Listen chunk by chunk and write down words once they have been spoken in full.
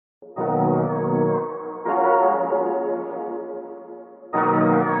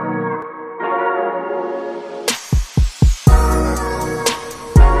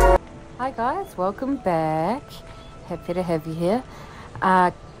Hi guys, welcome back. Happy to have you here.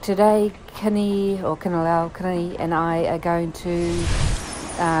 Today, Kinnilal and I are going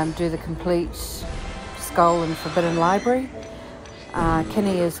to do the complete Skull and Forbidden Library.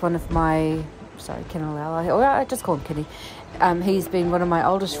 Kinney is one of my... Sorry, Kinnilal. I just call him Kinney. He's been one of my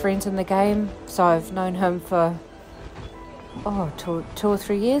oldest friends in the game, so I've known him for two or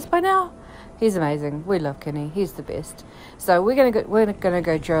 3 years by now. He's amazing. We love Kinney. He's the best. So we're gonna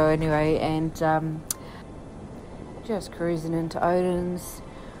go Joe anyway, and just cruising into Odin's.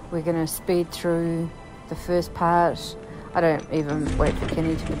 We're gonna speed through the first part. I don't even wait for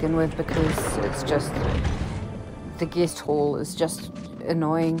Kinney to begin with because it's just the guest hall is just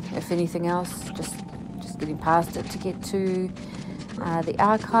annoying. If anything else, just getting past it to get to the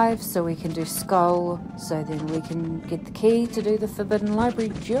archives so we can do Skull. So then we can get the key to do the Forbidden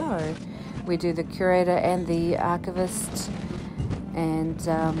Library. Joe. We do the curator and the archivist, and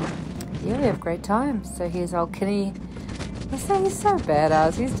yeah, we have a great time. So here's old Kinney. He's so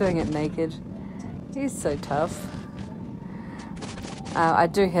badass. He's doing it naked. He's so tough. I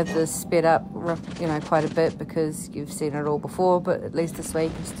do have this sped up, quite a bit because you've seen it all before, but at least this way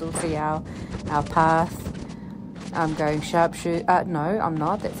you can still see our path. I'm going sharpshoot. No, I'm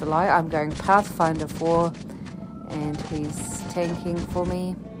not. That's a lie. I'm going Pathfinder 4, and he's tanking for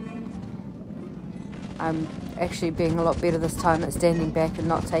me. I'm actually being a lot better this time at standing back and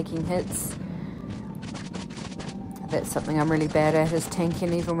not taking hits. That's something I'm really bad at, is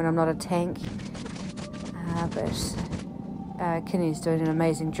tanking even when I'm not a tank. But Kinney's doing an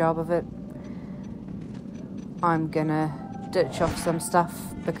amazing job of it. I'm gonna ditch off some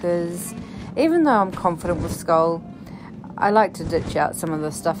stuff because even though I'm confident with Skull, I like to ditch out some of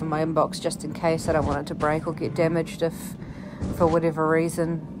the stuff in my inbox just in case. I don't want it to break or get damaged if for whatever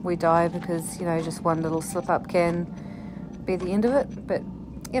reason we die, because just one little slip up can be the end of it. But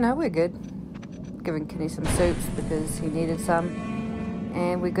we're good. Giving Kinney some soups because he needed some,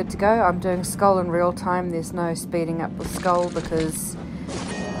 and we're good to go. I'm doing Skull in real time. There's no speeding up with Skull because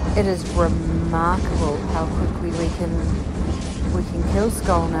it is remarkable how quickly we can kill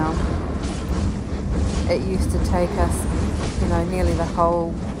Skull now. It used to take us nearly the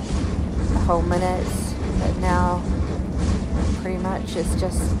whole minute, but now pretty much it's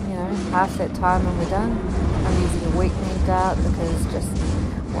just half that time and we're done. I'm using a weakening dart because just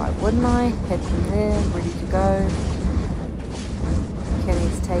why wouldn't I? Had them there, ready to go.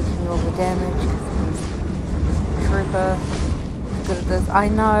 Kenny's taking all the damage because he's a trooper. Good at this. I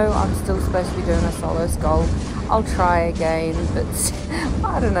know I'm still supposed to be doing a solo Skull. I'll try again, but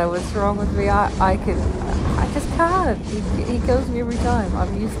I don't know what's wrong with me. I just can't. He kills me every time.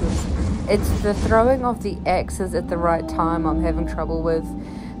 I'm useless. It's the throwing of the axes at the right time I'm having trouble with.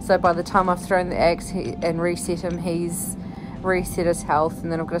 So by the time I've thrown the axe and reset him, he's reset his health,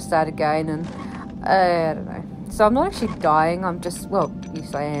 and then I've got to start again, and I don't know. So I'm not actually dying. I'm just, well,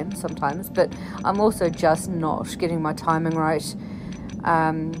 yes I am sometimes, but I'm also just not getting my timing right.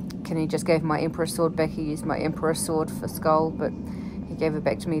 Kenny just gave my Emperor sword back. He used my Emperor sword for Skull, but he gave it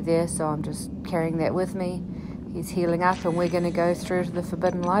back to me there, so I'm just carrying that with me. He's healing up, and we're going to go through to the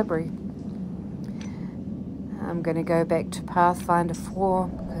Forbidden Library. I'm going to go back to Pathfinder 4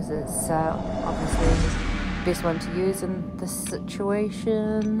 because it's obviously the best one to use in this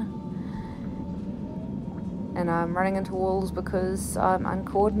situation. And I'm running into walls because I'm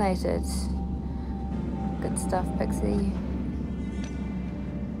uncoordinated. Good stuff, Pixie.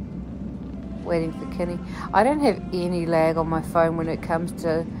 Waiting for Kinney. I don't have any lag on my phone when it comes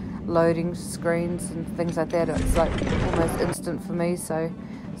to loading screens and things like that. It's like almost instant for me, so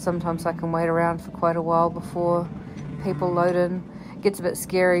sometimes I can wait around for quite a while before people load in. It gets a bit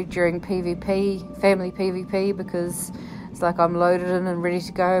scary during PvP, family PvP, because it's like I'm loaded in and ready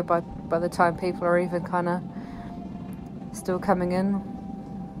to go by the time people are even kind of still coming in.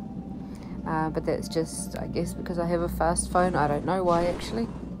 But that's just, I guess, because I have a fast phone. I don't know why, actually.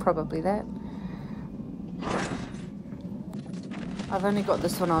 Probably that. I've only got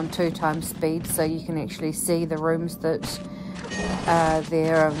this one on 2x speed, so you can actually see the rooms that are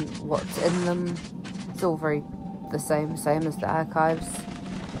there and what's in them. It's all very the same as the archives.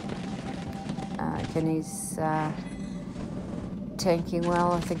 Kenny's tanking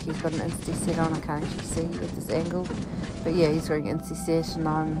well. I think he's got an insta set on. I can't actually see with this angle, but yeah, he's wearing insta set, and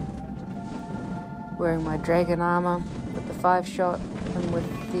I'm wearing my dragon armor with the 5-shot and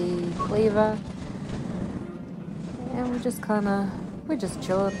with the cleaver. And we're just chilling.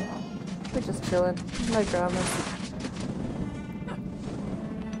 We're just chilling. No dramas.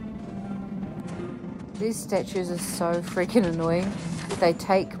 These statues are so freaking annoying. They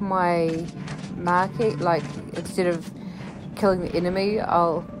take my marking, like, instead of killing the enemy,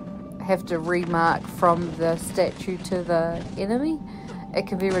 I'll have to remark from the statue to the enemy. It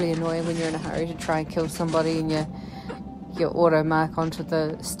can be really annoying when you're in a hurry to try and kill somebody and you auto mark onto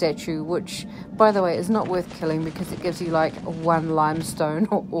the statue, which, by the way, is not worth killing because it gives you like one limestone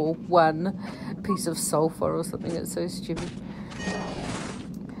or one piece of sulfur or something. It's so stupid.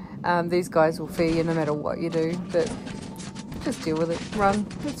 These guys will fear you no matter what you do, but just deal with it. Run,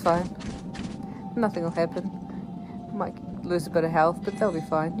 it's fine. Nothing will happen. You might lose a bit of health, but they'll be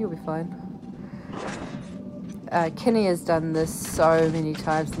fine. You'll be fine. Kinney has done this so many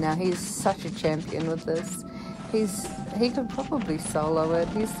times now. He's such a champion with this. He could probably solo it.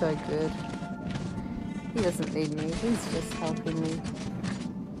 He's so good. He doesn't need me. He's just helping me.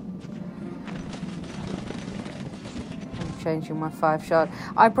 I'm changing my 5-shot.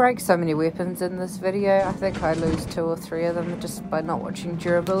 I break so many weapons in this video. I think I lose 2 or 3 of them just by not watching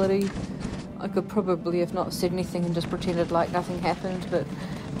durability. I could probably have not said anything and just pretended like nothing happened, but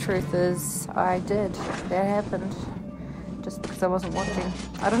truth is I did. That happened. Just because I wasn't watching.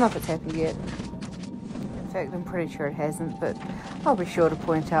 I don't know if it's happened yet. In fact, I'm pretty sure it hasn't, but I'll be sure to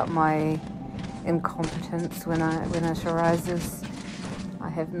point out my incompetence when it arises. I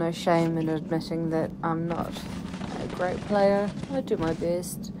have no shame in admitting that I'm not a great player. I do my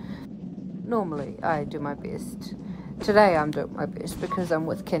best. Normally, I do my best. Today, I'm doing my best because I'm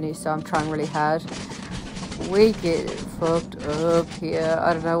with Kinney, so I'm trying really hard. We get fucked up here.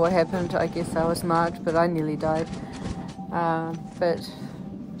 I don't know what happened. I guess I was marked, but I nearly died. But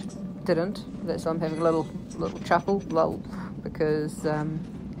didn't. That's why I'm having a little chuckle, lol, because I'm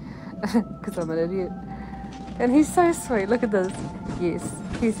an idiot. And he's so sweet. Look at this. Yes,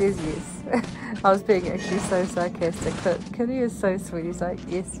 he says yes. I was being actually so sarcastic, but Kinney is so sweet. He's like,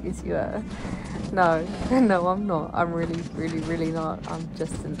 yes, you are. No, I'm not. I'm really not. I'm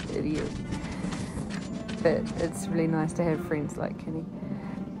just an idiot. But it's really nice to have friends like Kinney.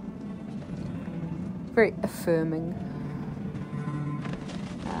 Very affirming.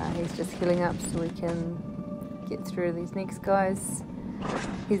 He's just healing up so we can get through these next guys.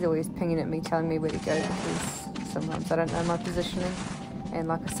 He's always pinging at me, telling me where to go because sometimes I don't know my positioning. And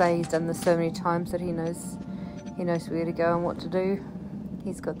like I say, he's done this so many times that he knows where to go and what to do.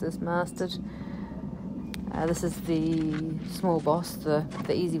 He's got this mastered. This is the small boss,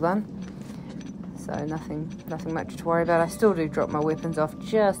 the easy one. So nothing much to worry about. I still do drop my weapons off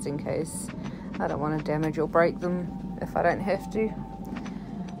just in case. I don't want to damage or break them if I don't have to.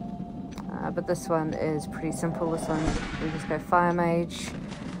 But this one is pretty simple. This one, we just go Fire Mage.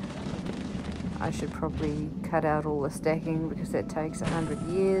 I should probably cut out all the stacking because that takes 100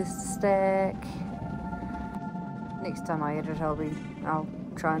 years to stack. Next time I edit, I'll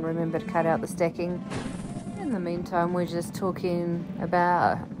try and remember to cut out the stacking. In the meantime, we're just talking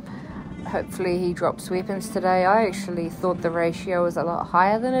about hopefully he drops weapons today. I actually thought the ratio was a lot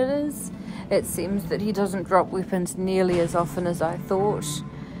higher than it is. It seems that he doesn't drop weapons nearly as often as I thought.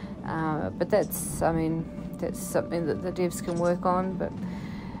 But that's something that the devs can work on. But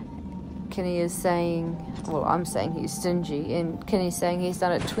Kinney is saying, well, I'm saying he's stingy, and Kinney's saying he's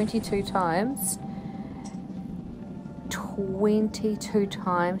done it 22 times. 22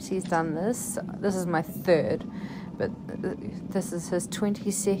 times he's done this. This is my 3rd, but this is his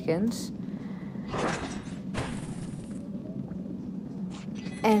 22nd.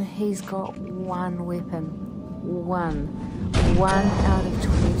 And he's got one weapon. One out of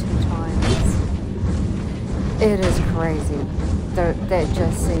 22 times. It is crazy. That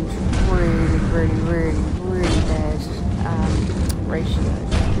just seems really bad ratio.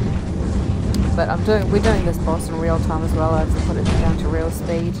 But we're doing this boss in real time as well. I've put it down to real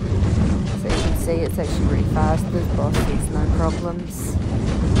speed. So you can see it's actually really fast. This boss has no problems.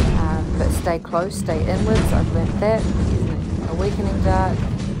 But stay close, stay inwards. I've learnt that. Using Awakening Dart.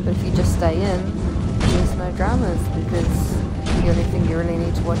 But if you just stay in, there's no dramas because the only thing you really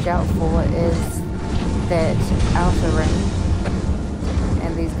need to watch out for is that outer ring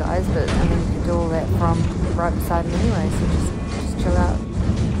and these guys. But I mean, you can do all that from right beside him anyway. So just chill out,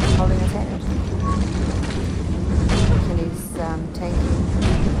 holding his hand.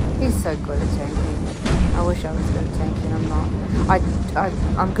 Tanking. He's so good at tanking. I wish I was good at tanking. I'm not.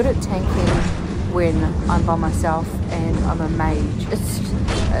 I'm good at tanking when I'm by myself and I'm a mage.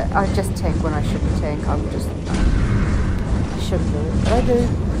 I just tank when I shouldn't tank. I shouldn't do it, but I do.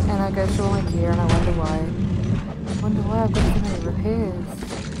 And I go through all my gear and I wonder why. I've got so many repairs.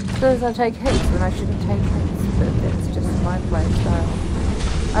 Because I take hits when I shouldn't take hits, but that's just my play style.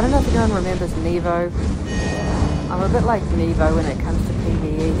 I don't know if anyone remembers Nevo. I'm a bit like Nevo when it comes to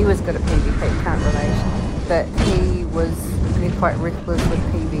PvE. He was good at PvP, can't relate. But he was really quite reckless with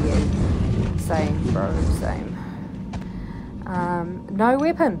PvE. Same, bro, same. No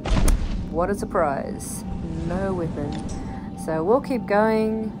weapon. What a surprise. No weapon. So we'll keep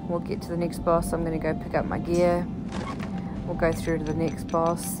going. We'll get to the next boss. I'm going to go pick up my gear. We'll go through to the next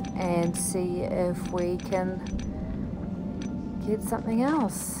boss and see if we can get something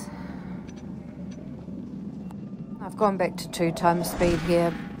else. I've gone back to 2 times speed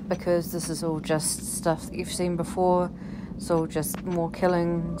here because this is all just stuff that you've seen before. It's all just more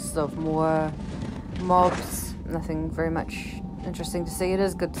killings of more mobs. Nothing very much interesting to see. It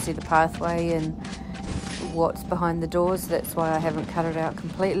is good to see the pathway and what's behind the doors. That's why I haven't cut it out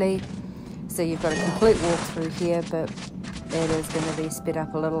completely. So you've got a complete walkthrough here, but it is going to be sped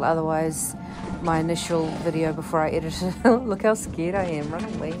up a little. Otherwise, my initial video before I edited it, look how scared I am, run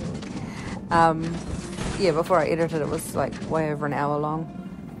away. Yeah, before I edited it was like way over an hour long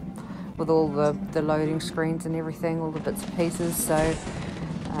with all the loading screens and everything, all the bits and pieces, so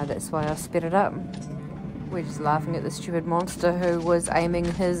that's why I sped it up. We're just laughing at the stupid monster who was aiming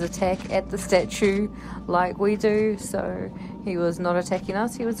his attack at the statue like we do, so he was not attacking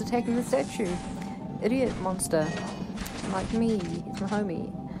us, he was attacking the statue. Idiot monster. Like me, he's my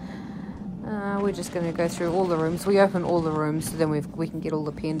homie. We're just going to go through all the rooms. We open all the rooms so then we can get all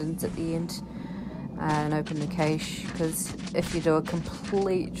the pendants at the end and open the cache, because if you do a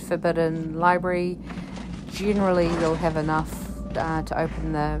complete forbidden library, generally you'll have enough to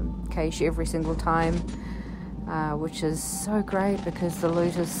open the cache every single time, which is so great because the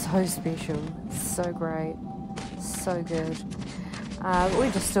loot is so special. It's so great, so good.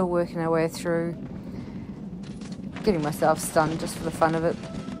 We're just still working our way through, getting myself stunned just for the fun of it.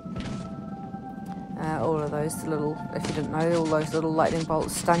 All of those little, if you didn't know, all those little lightning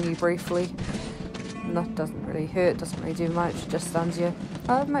bolts stun you briefly. That doesn't really hurt, doesn't really do much, just stuns you.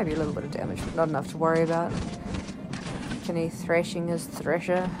 Maybe a little bit of damage, but not enough to worry about. Kenny thrashing his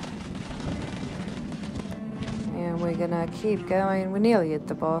thrasher. And we're gonna keep going. We're nearly at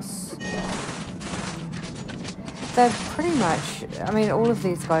the boss. They're pretty much, I mean, all of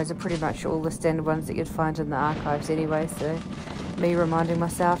these guys are pretty much all the standard ones that you'd find in the archives anyway, so me reminding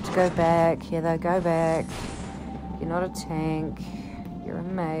myself to go back. Heather, go back. You're not a tank. You're a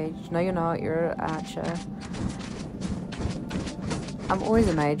mage. No, you're not. You're an archer. I'm always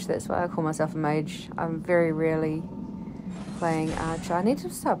a mage. That's why I call myself a mage. I'm very rarely playing archer. I need to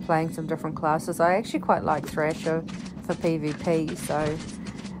start playing some different classes. I actually quite like Thrasher for PvP, so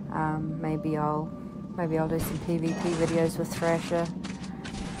maybe I'll do some PvP videos with Thrasher.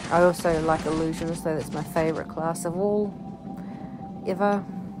 I also like Illusionist, so that's my favourite class of all ever.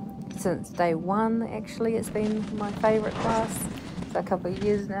 Since day one, actually, it's been my favourite class. So a couple of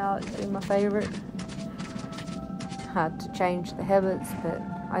years now, it's been my favourite. Hard to change the habits, but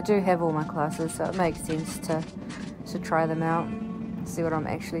I do have all my classes, so it makes sense to try them out, see what I'm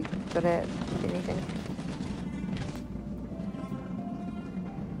actually good at, if anything.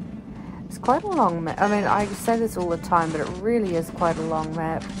 It's quite a long map. I mean, I say this all the time, but it really is quite a long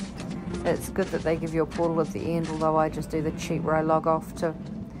map. It's good that they give you a portal at the end, although I just do the cheat where I log off to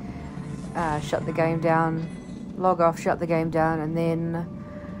shut the game down, log off, shut the game down, and then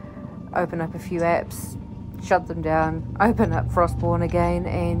open up a few apps, shut them down, open up Frostborn again,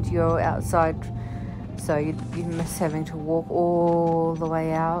 and you're outside. So you miss having to walk all the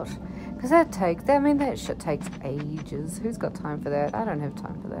way out, because that shit takes ages. Who's got time for that? I don't have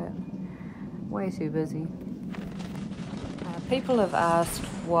time for that. Way too busy. People have asked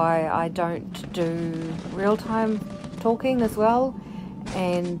why I don't do real-time talking as well,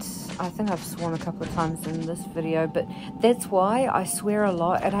 and I think I've sworn a couple of times in this video, but that's why I swear a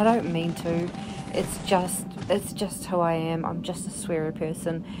lot, and I don't mean to. It's just who I am. I'm just a sweary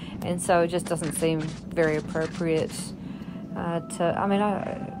person, and so it just doesn't seem very appropriate I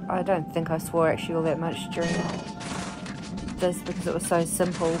don't think I swore actually all that much during this because it was so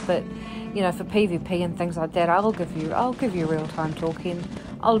simple, but you know, for PvP and things like that, I'll give you real-time talking.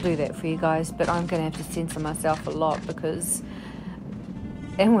 I'll do that for you guys, but I'm going to have to censor myself a lot because,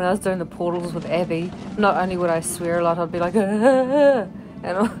 and when I was doing the portals with Abby, not only would I swear a lot, I'd be like, and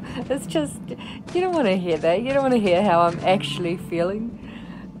it's just, you don't want to hear that. You don't want to hear how I'm actually feeling.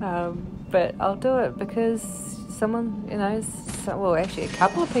 But I'll do it because someone, you know, well, actually a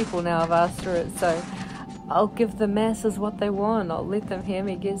couple of people now have asked for it, so I'll give the masses what they want. I'll let them hear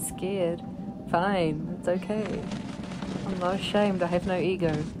me get scared. Fine, it's okay. I'm not ashamed, I have no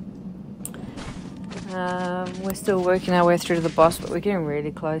ego. We're still working our way through to the boss, but we're getting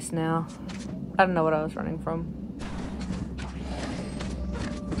really close now. I don't know what I was running from.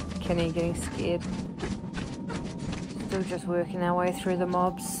 Kenny getting scared. Still just working our way through the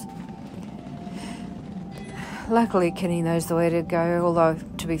mobs. Luckily, Kenny knows the way to go, although,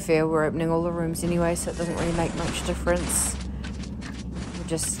 to be fair, we're opening all the rooms anyway, so it doesn't really make much difference.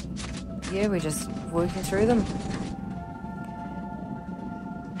 just, yeah, we're just working through them.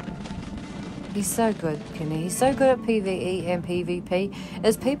 He's so good, Kenny. He's so good at PvE and PvP.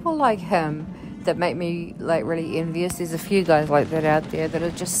 It's people like him that make me like really envious. There's a few guys like that out there that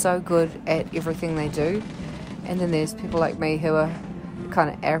are just so good at everything they do, and then there's people like me who are kind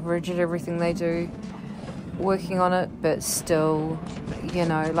of average at everything they do, working on it, but still, you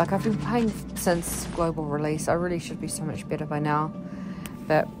know, like I've been playing since global release. I really should be so much better by now,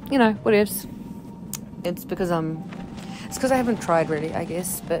 but you know, whatevs. It's because I haven't tried really, I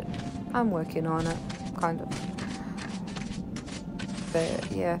guess, but I'm working on it, kind of.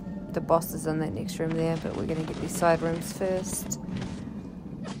 But yeah, the boss is in that next room there, but we're going to get these side rooms first.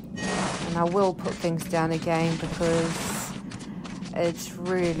 And I will put things down again because it's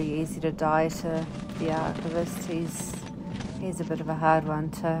really easy to die to the Archivist. He's a bit of a hard one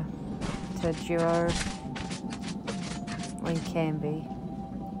to duo. Well, he can be.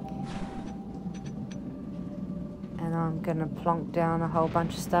 And I'm going to plonk down a whole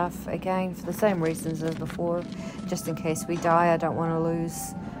bunch of stuff again for the same reasons as before. Just in case we die, I don't want to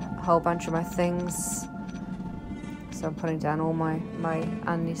lose a whole bunch of my things. So I'm putting down all my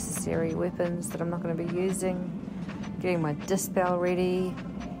unnecessary weapons that I'm not going to be using. Getting my dispel ready.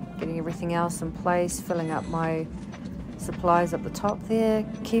 Getting everything else in place. Filling up my supplies up the top there.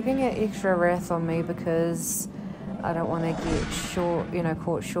 Keeping an extra wrath on me because I don't want to get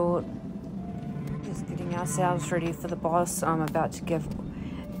caught short. Just getting ourselves ready for the boss. I'm about to give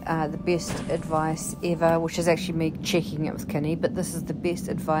the best advice ever, which is actually me checking it with Kinney, but this is the best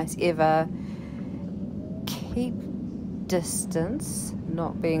advice ever. Keep distance,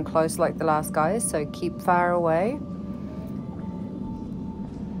 not being close like the last guys, so keep far away.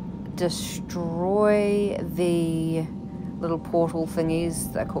 Destroy the little portal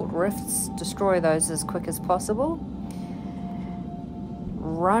thingies, they're called rifts. Destroy those as quick as possible.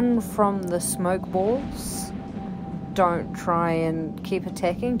 Run from the smoke balls. Don't try and keep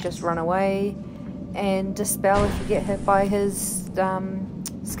attacking, just run away and dispel if you get hit by his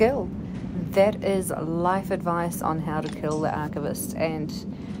skill. That is life advice on how to kill the Archivist, and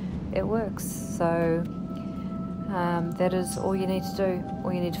it works. So that is all you need to do,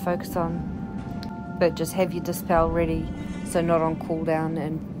 all you need to focus on. But just have your dispel ready, so not on cooldown,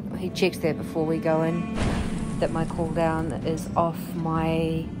 and he checks that before we go in, that my cooldown is off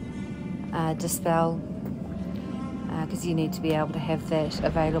my dispel, because you need to be able to have that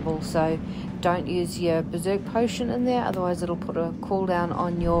available. So don't use your berserk potion in there, otherwise it'll put a cooldown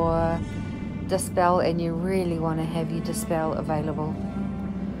on your dispel, and you really want to have your dispel available.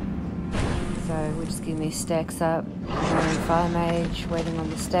 So we're just getting these stacks up. I'm Fire Mage, waiting on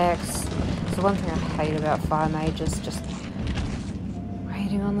the stacks. So one thing I hate about Fire Mage is just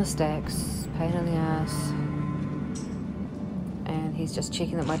waiting on the stacks, pain in the ass. And he's just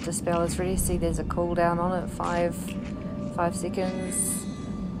checking that my dispel is ready. See, there's a cooldown on it, 5 seconds.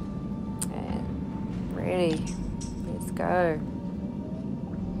 And ready. Let's go.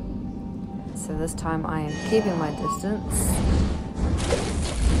 So this time I am keeping my distance.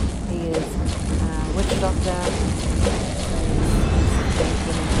 He is Witch Doctor.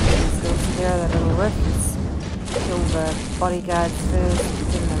 There are the little rifts. Kill the bodyguards first,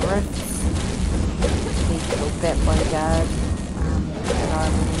 then the rifts. He killed that bodyguard. And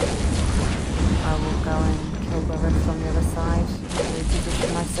I will go and kill the rift on the other side.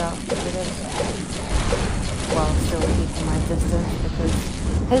 Reposition myself to do it while still keeping my distance, because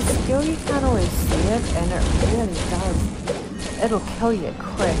his skill, you can't always see it, and it really does. It'll kill you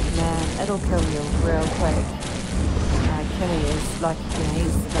quick, man. It'll kill you real quick. Kenny is like,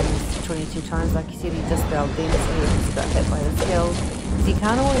 he's done this 22 times, like you said, he dispelled them, so he just got hit by the skill. Because you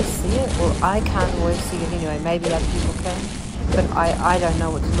can't always see it, or I can't always see it anyway, maybe other people can, but I don't know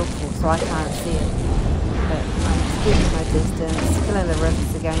what to look for, so I can't see it. But I'm just keeping my distance, killing the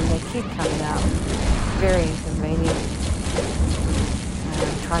rifts again, they keep coming out. Very inconvenient. I'm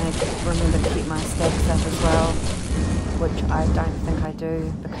trying to remember to keep my stacks up as well, which I don't think I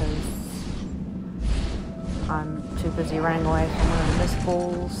do because I'm too busy running away from one of the mist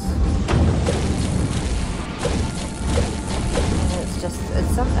balls. And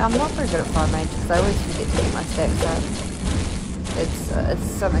it's something, I'm not very good at Fire Mage because I always forget to keep my stacks up. It's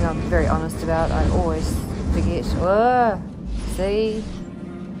something I'm very honest about. I always forget. Oh, see?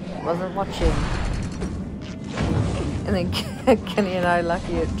 Wasn't watching. And then Kenny and I,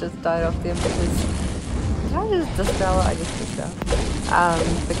 lucky it just died off them because... Did I just dispel it? I just dispelled.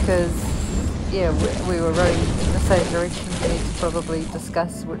 Because, yeah, we were running in the same direction. We need to probably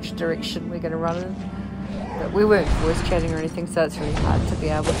discuss which direction we're going to run in. But we weren't voice chatting or anything, so it's really hard to be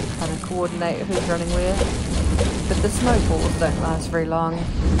able to kind of coordinate who's running where. But the smoke balls don't last very long,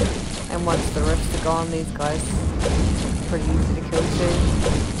 and once the rifts are gone, these guys are pretty easy to kill too.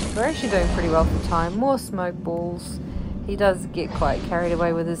 We're actually doing pretty well for time. More smoke balls. He does get quite carried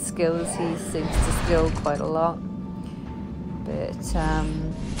away with his skills. He seems to steal quite a lot. But, oh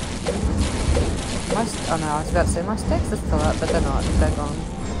no, I was about to say my stacks are still up, but they're not. They're gone.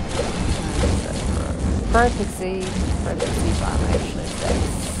 Pro Pixie farm actually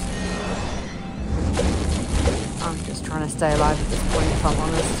stacks. I'm just trying to stay alive at this point, if I'm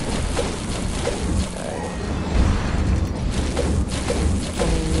honest.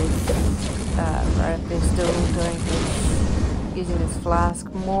 So, right, they're still doing using his flask.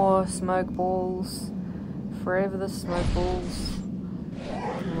 More smoke balls. Forever the smoke balls.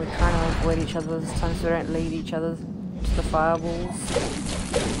 And we're trying to avoid each other this time so we don't lead each other to the fireballs.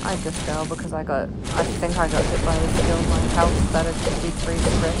 I just fell because I think I got hit by the skill. My health started to decrease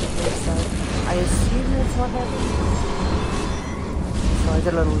rapidly, so I assume that's what happened. So I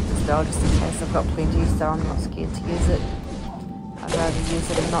did a little dispel just in case. I've got plenty, so I'm not scared to use it. I'd rather use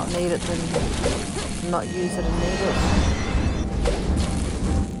it and not need it than not use it and need it.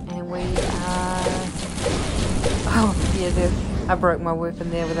 And we are... Oh, yeah, I broke my weapon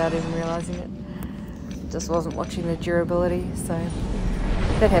there without even realising it. Just wasn't watching the durability, so...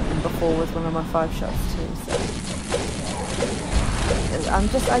 That happened before with one of my 5 shots too, so...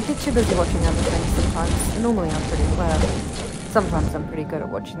 I get too busy watching other things sometimes. Normally I'm pretty... Well, sometimes I'm pretty good at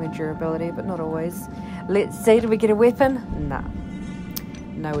watching the durability, but not always. Let's see, did we get a weapon? Nah.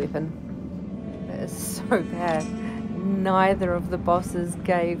 No weapon. That is so bad. Neither of the bosses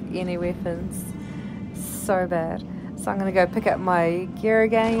gave any weapons. So bad. So I'm going to go pick up my gear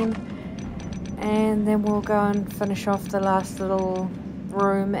again, and then we'll go and finish off the last little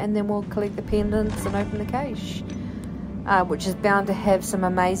room, and then we'll collect the pendants and open the cache, which is bound to have some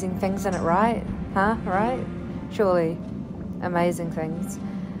amazing things in it, right? Huh? Right? Surely. Amazing things.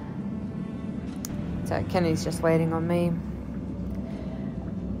 So Kenny's just waiting on me.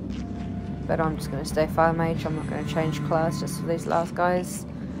 But I'm just going to stay fire mage. I'm not going to change class just for these last guys.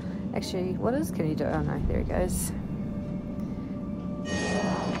 Actually, what else can you do? Oh no, there he goes.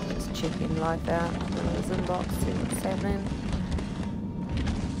 Just checking life out in his inbox, see what's happening.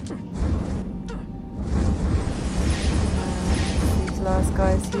 These last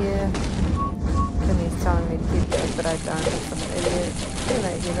guys here. Kenny's telling me to keep that, but I don't because I'm an idiot. Too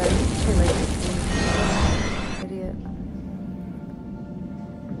late, you know. Too late. Idiot.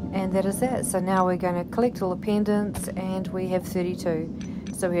 And that is that. So now we're going to collect all the pendants, and we have 32.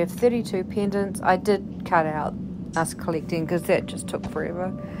 So we have 32 pendants. I did cut out us collecting because that just took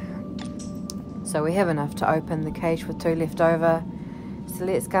forever. So we have enough to open the cage with 2 left over. So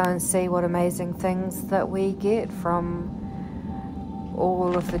let's go and see what amazing things that we get from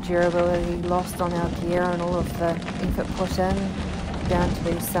all of the durability lost on our gear and all of the effort put in. Bound to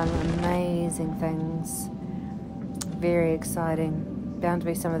be some amazing things. Very exciting. Bound to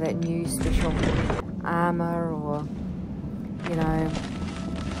be some of that new special armor, or, you know,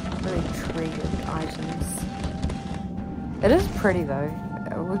 really treated items. It is pretty though.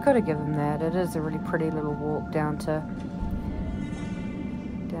 We've got to give them that. It is a really pretty little walk down to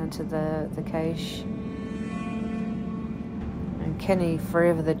the cache. And Kenny,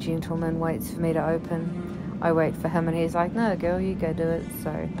 forever the gentleman, waits for me to open. I wait for him and he's like, no girl, you go do it.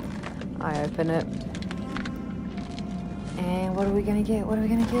 So I open it. And what are we going to get? What are we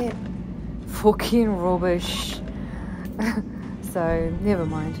going to get? Fucking rubbish. So, never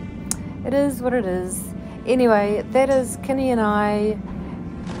mind. It is what it is. Anyway, that is Kinney and I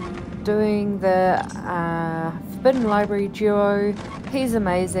doing the Forbidden Library duo. He's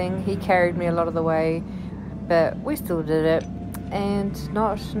amazing. He carried me a lot of the way, but we still did it, and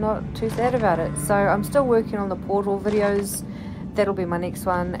not too sad about it. So I'm still working on the portal videos. That'll be my next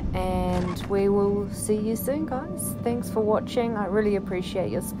one, and we will see you soon, guys. Thanks for watching. I really appreciate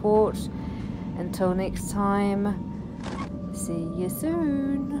your support. Until next time, see you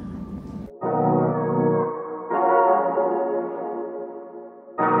soon.